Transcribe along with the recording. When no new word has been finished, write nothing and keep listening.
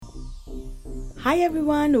Hi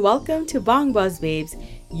everyone, welcome to Bong Buzz Babes.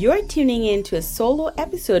 You're tuning in to a solo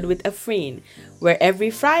episode with Afreen, where every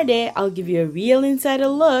Friday I'll give you a real insider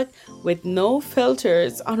look with no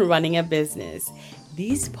filters on running a business.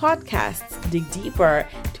 These podcasts dig deeper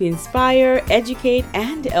to inspire, educate,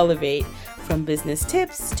 and elevate, from business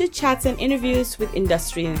tips to chats and interviews with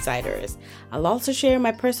industry insiders. I'll also share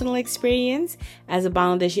my personal experience as a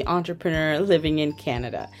Bangladeshi entrepreneur living in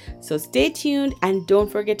Canada. So stay tuned and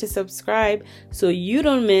don't forget to subscribe so you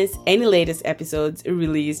don't miss any latest episodes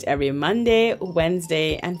released every Monday,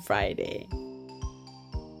 Wednesday, and Friday.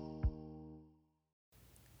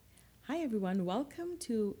 Hi everyone, welcome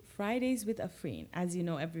to Fridays with Afreen. As you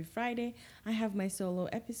know, every Friday I have my solo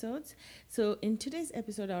episodes. So in today's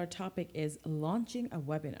episode, our topic is launching a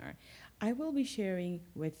webinar. I will be sharing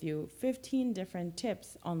with you 15 different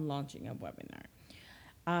tips on launching a webinar.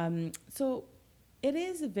 So it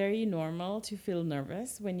is very normal to feel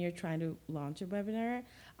nervous when you're trying to launch a webinar.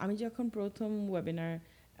 আমি যখন প্রথম webinar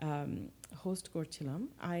host করছিলাম,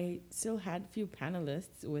 I still had few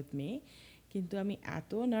panelists with me. কিন্তু আমি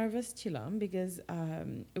এত nervous ছিলাম because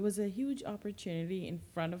it was a huge opportunity in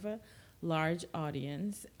front of a large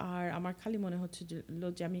audience. আর আমার খালি মনে হচ্ছিল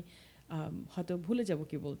যে আমি হয়তো ভুলে যাব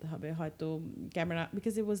কি বলতে হবে, হয়তো camera,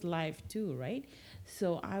 because it was live too, right? So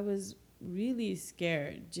I was really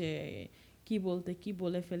scared যে কি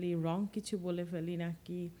বলে ফেলি, wrong কিছু বলে ফেলি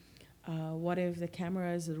নাকি, what if the camera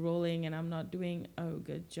is rolling and I'm not doing a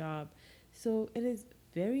good job. So it is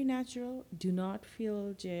very natural. Do not feel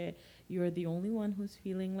যে you're the only one who's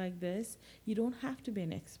feeling like this. You don't have to be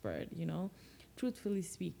an expert, you know. Truthfully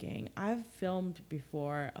speaking, I've filmed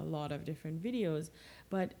before a lot of different videos,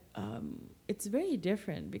 but it's very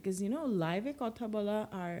different because, you know, live kotha bola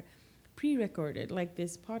are pre-recorded, like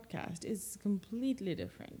this podcast is completely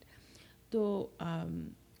different. So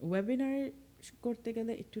webinar করতে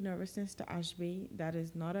গেলে একটু নার্ভাসনেসটা আসবেই. That is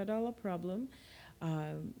not at all a problem.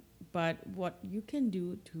 But what you can do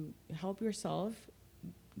to help yourself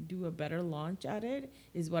do a better launch at it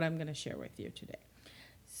is what I'm going to share with you today.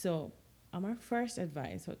 So, our first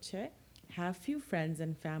advice হচ্ছে have few friends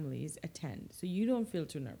and families attend so you don't feel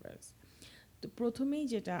too nervous. তো প্রথমেই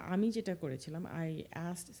আমি যেটা করেছিলাম, I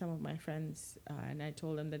asked some of my friends and I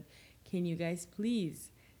told them that, can you guys please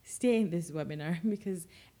stay in this webinar because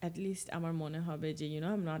at least আমার মনে হবে যে, you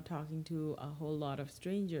know, I'm not talking to a whole lot of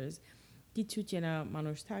strangers. কিছু চেনা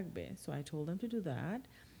মানুষ থাকবে. So I told them to do that.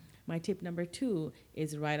 My tip number 2 is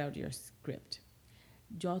write out your script.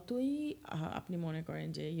 যতই আপনি মনে করেন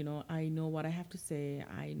যে, you know, I know what I have to say,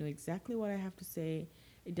 I know exactly what I have to say,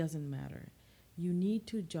 it doesn't matter. You need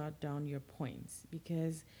to jot down your points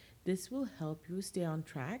because this will help you stay on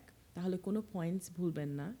track. তাহলে কোনো points ভুলবেন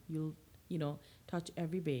না. You'll, you know, touch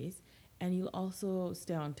every base and you'll also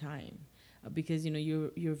stay on time. Because, you know,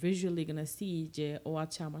 you're visually going to see যে ও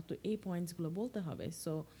আচ্ছা আমার তো এই pointsগুলো বলতে হবে.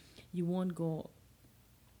 So you won't go,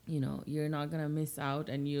 you know, you're not going to miss out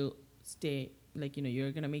and you'll stay, like, you know,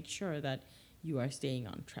 you're going to make sure that you are staying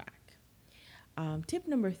on track. Tip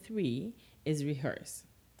number 3 is rehearse.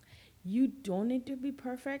 You don't need to be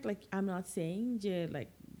perfect. Like, I'm not saying যে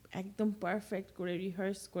like একদম perfect করে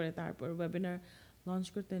rehearse করে তারপর webinar launch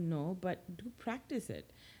করতে, no, but do practice it.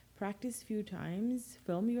 Practice few times,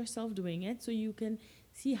 film yourself doing it so you can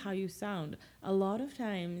see how you sound. A lot of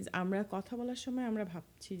times আমরা কথা বলার সময় আমরা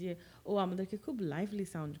ভাবছি যে ও আমাদেরকে খুব lively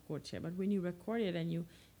sound করছে, but when you record it and you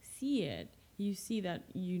see it, you see that,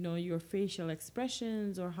 you know, your facial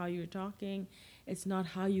expressions or how you're talking, it's not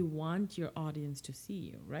how you want your audience to see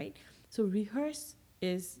you, right? So rehearse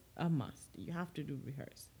is a must. You have to do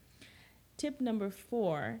rehearse. Tip number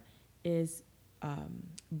 4 is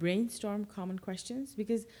brainstorm common questions,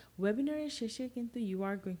 because webinar শেষে কিন্তু you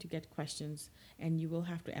are going to get questions and you will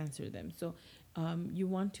have to answer them. So you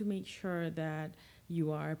want to make sure that you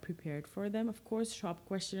are prepared for them. Of course, shop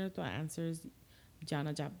questioner to answers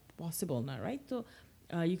জানা যা possible না, right? So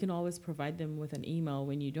you can always provide them with an email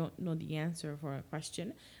when you don't know the answer for a question,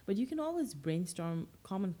 but you can always brainstorm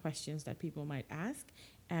common questions that people might ask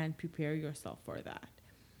and prepare yourself for that.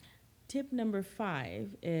 Tip number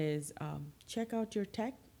 5 is check out your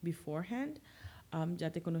tech beforehand.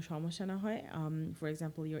 যাতে কোনো সমস্যা না হয়. For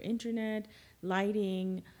example, your internet, lighting,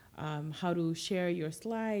 how to share your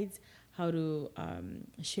slides, how to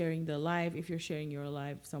sharing the live if you're sharing your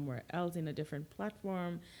live somewhere else in a different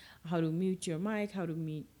platform, how to mute your mic, how to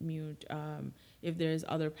mute if there's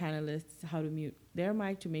other panelists, how to mute their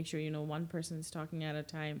mic to make sure, you know, one person is talking at a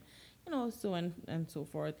time, you know, so and so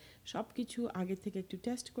forth. সব কিছু আগে থেকে একটু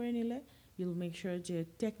test করে নিলে you'll make sure যে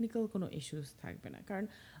technical কোনো issues থাকবে না. কারণ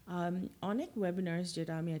অনেক ওয়েবিনার্স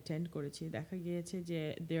যেটা আমি অ্যাটেন্ড করেছি দেখা গিয়েছে যে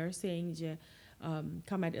they are saying যে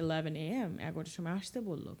come at 11 a.m. 11টার সময় আসতে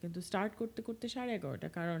বললো, কিন্তু স্টার্ট করতে করতে 11:30,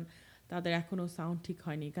 কারণ তাদের এখনও সাউন্ড ঠিক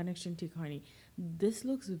হয়নি, কানেকশন ঠিক হয়নি. This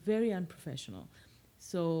looks very unprofessional.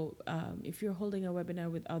 So if you're holding a webinar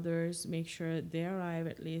with others, make sure they arrive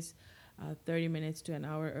at least 30 minutes to an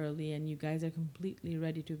hour early, and you guys are completely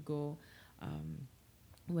ready to go um,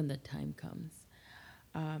 when the time comes.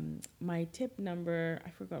 My tip number, I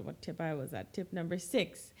forgot what tip I was at. Tip number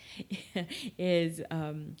 6 is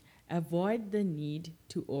avoid the need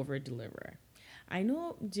to over deliver. I know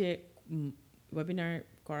যে webinar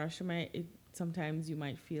করার সময় sometimes you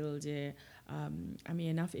might feel যে আমি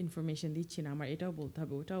enough information দিচ্ছি না, আমার এটাও বলতে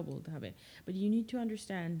হবে, ওটাও বলতে হবে. But you need to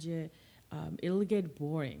understand যে it'll get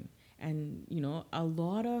boring, and you know, a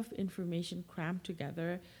lot of information crammed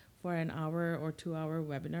together for an hour or 2 hour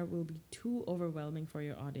webinar will be too overwhelming for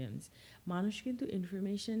your audience. মানুষ কিন্তু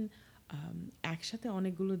information একসাথে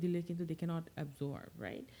অনেকগুলো দিলে কিন্তু they cannot absorb,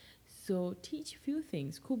 right? So teach few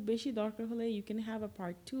things. খুব বেশি দরকার হলে you can have a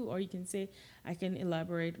part 2, or you can say I can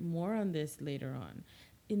elaborate more on this later on.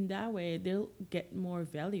 In that way they'll get more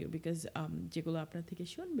value, because যেগুলো আপনার থেকে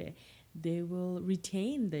শুনবে, they will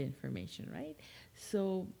retain the information, right? So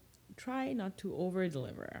try not to over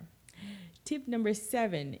deliver. Tip number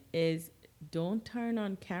 7 is don't turn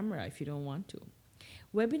on camera if you don't want to.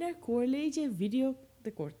 Webinar করলেই যে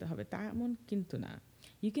ভিডিওতে করতে হবে তা এমন কিন্তু না.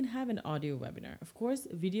 You can have an audio webinar. Of course,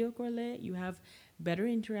 video করলে you have better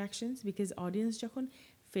interactions, because audience যখন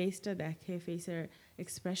ফেসটা দেখে, ফেসের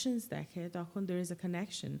expressions দেখে, তখন there is a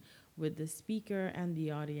connection with the speaker and the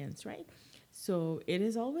audience, right? So it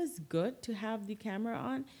is always good to have the camera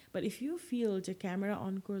on, but if you feel the camera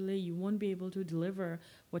on korle you won't be able to deliver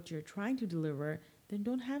what you're trying to deliver, then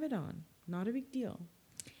don't have it on. Not a big deal.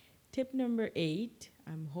 Tip number 8,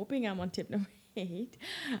 I'm hoping I'm on tip number 8,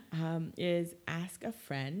 is ask a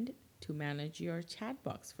friend to manage your chat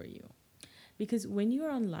box for you. Because when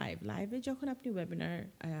you're on live যখন আপনি webinar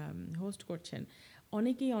host করছেন,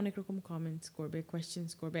 অনেকেই অনেক রকম comments করবে, questions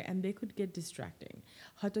করবে, and they could get distracting.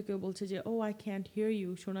 হয়তো কেউ বলছে যে oh I can't hear you,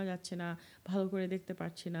 শোনা যাচ্ছে না, ভালো করে দেখতে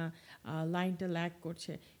পাচ্ছি না, লাইনটা ল্যাগ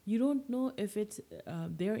করছে. You don't know if it's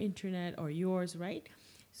their internet or yours, right?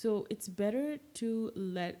 So it's better to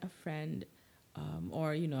let a friend or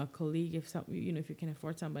you know, a colleague, if some, you know, if you can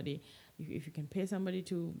afford somebody, if you can pay somebody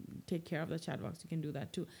to take care of the chat box, you can do that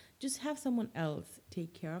too. Just have someone else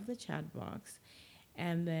take care of the chat box,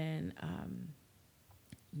 and then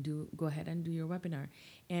go ahead and do your webinar.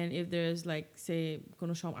 And if there's like say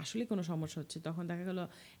আসলে কোনো সমস্যা হচ্ছে, তখন দেখা গেল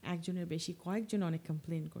একজনের বেশি কয়েকজন অনেক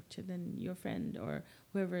কমপ্লেন করছে, then your friend or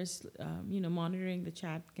whoever is you know, monitoring the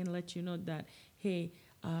chat can let you know that hey,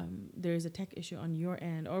 there is a tech issue on your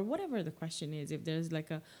end, or whatever the question is. If there's like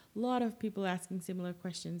a lot of people asking similar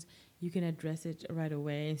questions, you can address it right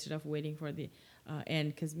away instead of waiting for the end,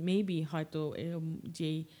 because maybe হয়তো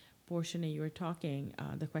যেই portion you were talking,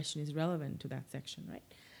 the question is relevant to that section, right?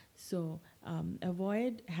 So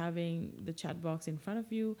avoid having the chat box in front of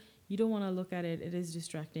you. You don't want to look at it. It is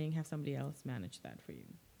distracting. Have somebody else manage that for you.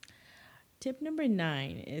 Tip number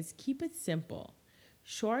 9 is keep it simple,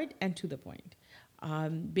 short and to the point.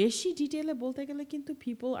 বেশি ডিটেইলে বলতে গেলে কিন্তু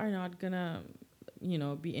people are not gonna, you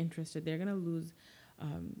know, be interested. They're gonna lose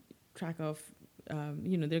track of,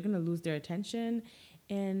 you know, they're gonna lose their attention,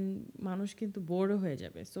 and মানুষ কিন্তু bored হয়ে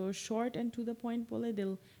যাবে. So short and to the point বলে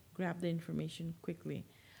they'll grab the information quickly.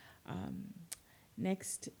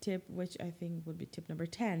 Next tip, which I think would be tip number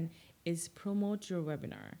 10, is promote your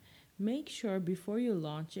webinar. Make sure before you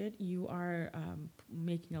launch it, you are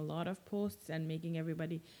making a lot of posts and making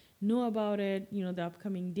everybody know about it, you know, the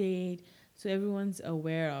upcoming date, so everyone's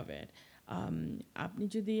aware of it. আপনি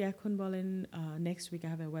যদি এখন বলেন next week I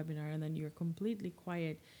have a webinar, and then you're completely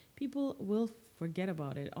quiet, people will forget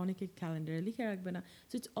about it. অনেকে calendar লিখে রাখবে না.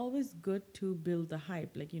 So it's always good to build the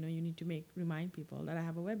hype, like, you know, you need to remind people that I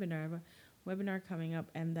have a webinar coming up,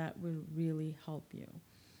 and that will really help you.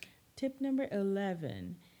 Tip number 11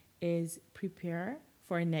 is prepare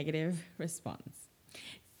for a negative response.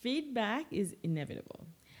 Feedback is inevitable.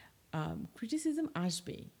 Criticism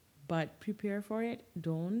ashbe, but prepare for it.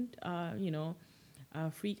 Don't you know,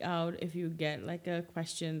 freak out if you get like a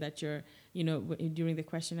question that you're, you know, during the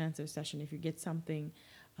question answer session, if you get something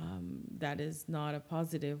that is not a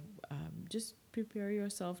positive, just prepare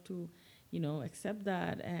yourself to, you know, accept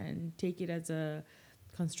that and take it as a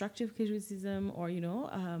constructive criticism, or you know,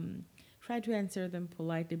 try to answer them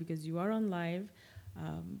politely, because you are on live,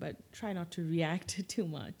 but try not to react too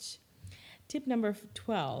much. Tip number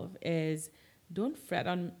 12 is don't fret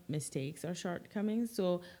on mistakes or shortcomings. So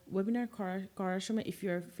webinar করার সময়, if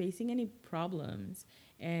you're facing any problems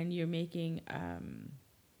and you're making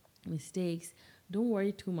mistakes, don't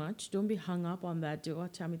worry too much. Don't be hung up on that. যে, "ও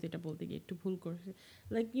আচ্ছা, আমি তো এটা বলতে গিয়ে একটু ভুল করছি."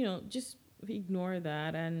 Like, just ignore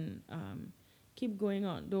that and keep going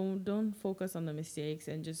on. Don't focus on the mistakes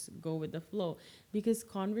and just go with the flow, because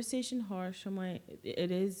conversation হওয়ার সময়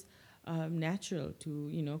it is natural to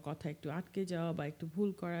কথা একটু আটকে যাওয়া বা একটু ভুল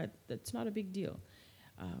করা. That's not a big deal.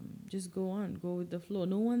 Just go on, go with the flow.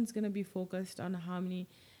 No one's gonna be focused on how many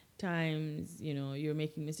times you're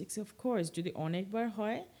making mistakes. Of course, যদি অনেকবার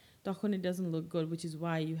হয় তখন it doesn't look good, which is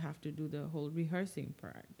why you have to do the whole rehearsing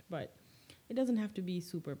part. But it doesn't have to be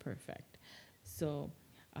super perfect. So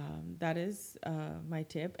that is my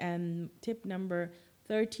tip. And tip number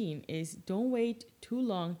 13 is don't wait too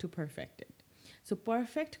long to perfect it. So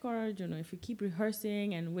perfect করার জন্য, if you keep rehearsing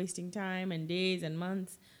and wasting time and days and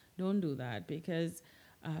months, don't do that, because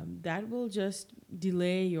that will just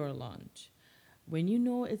delay your launch. When you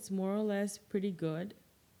know it's more or less pretty good,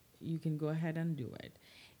 you can go ahead and do it.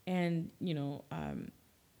 And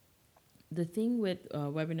the thing with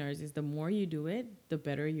webinars is the more you do it, the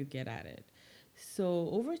better you get at it. So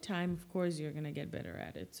over time, of course, you're going to get better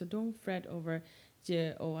at it. So don't fret over যে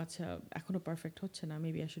ও আচ্ছা এখনো perfect হচ্ছে না,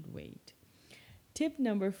 maybe I should wait. Tip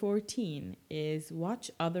number 14 is watch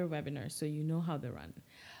other webinars so you know how they run.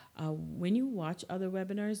 When you watch other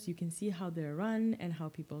webinars, you can see how they're run and how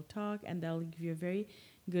people talk, and that'll give you a very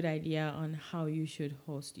good idea on how you should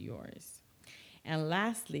host yours. And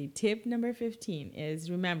lastly, tip number 15 is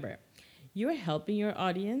remember, you're helping your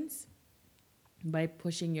audience by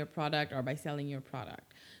pushing your product or by selling your product.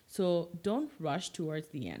 So don't rush towards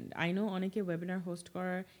the end. I know অনেকে webinar host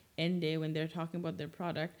করার end when they're talking about their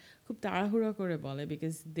product খুব তাড়াহুড়ো করে বলে,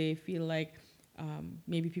 because they feel like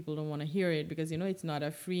maybe people don't want to hear it because it's not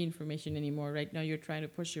a free information anymore. Right now you're trying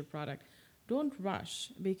to push your product. Don't rush,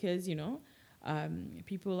 because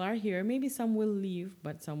people are here. Maybe some will leave,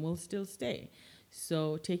 but some will still stay. So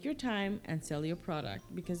take your time and sell your product,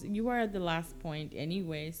 because you are at the last point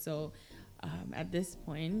anyway. So at this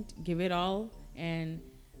point, give it all, and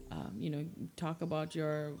talk about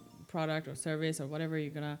your product or service or whatever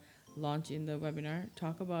you're gonna launch in the webinar.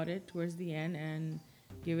 Talk about it towards the end and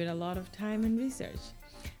give it a lot of time and research.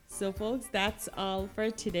 So folks, that's all for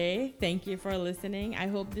today. Thank you for listening. I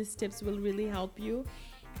hope these tips will really help you,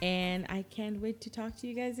 and I can't wait to talk to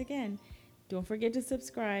you guys again. Don't forget to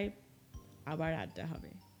subscribe. আবার আড্ডা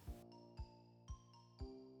হবে.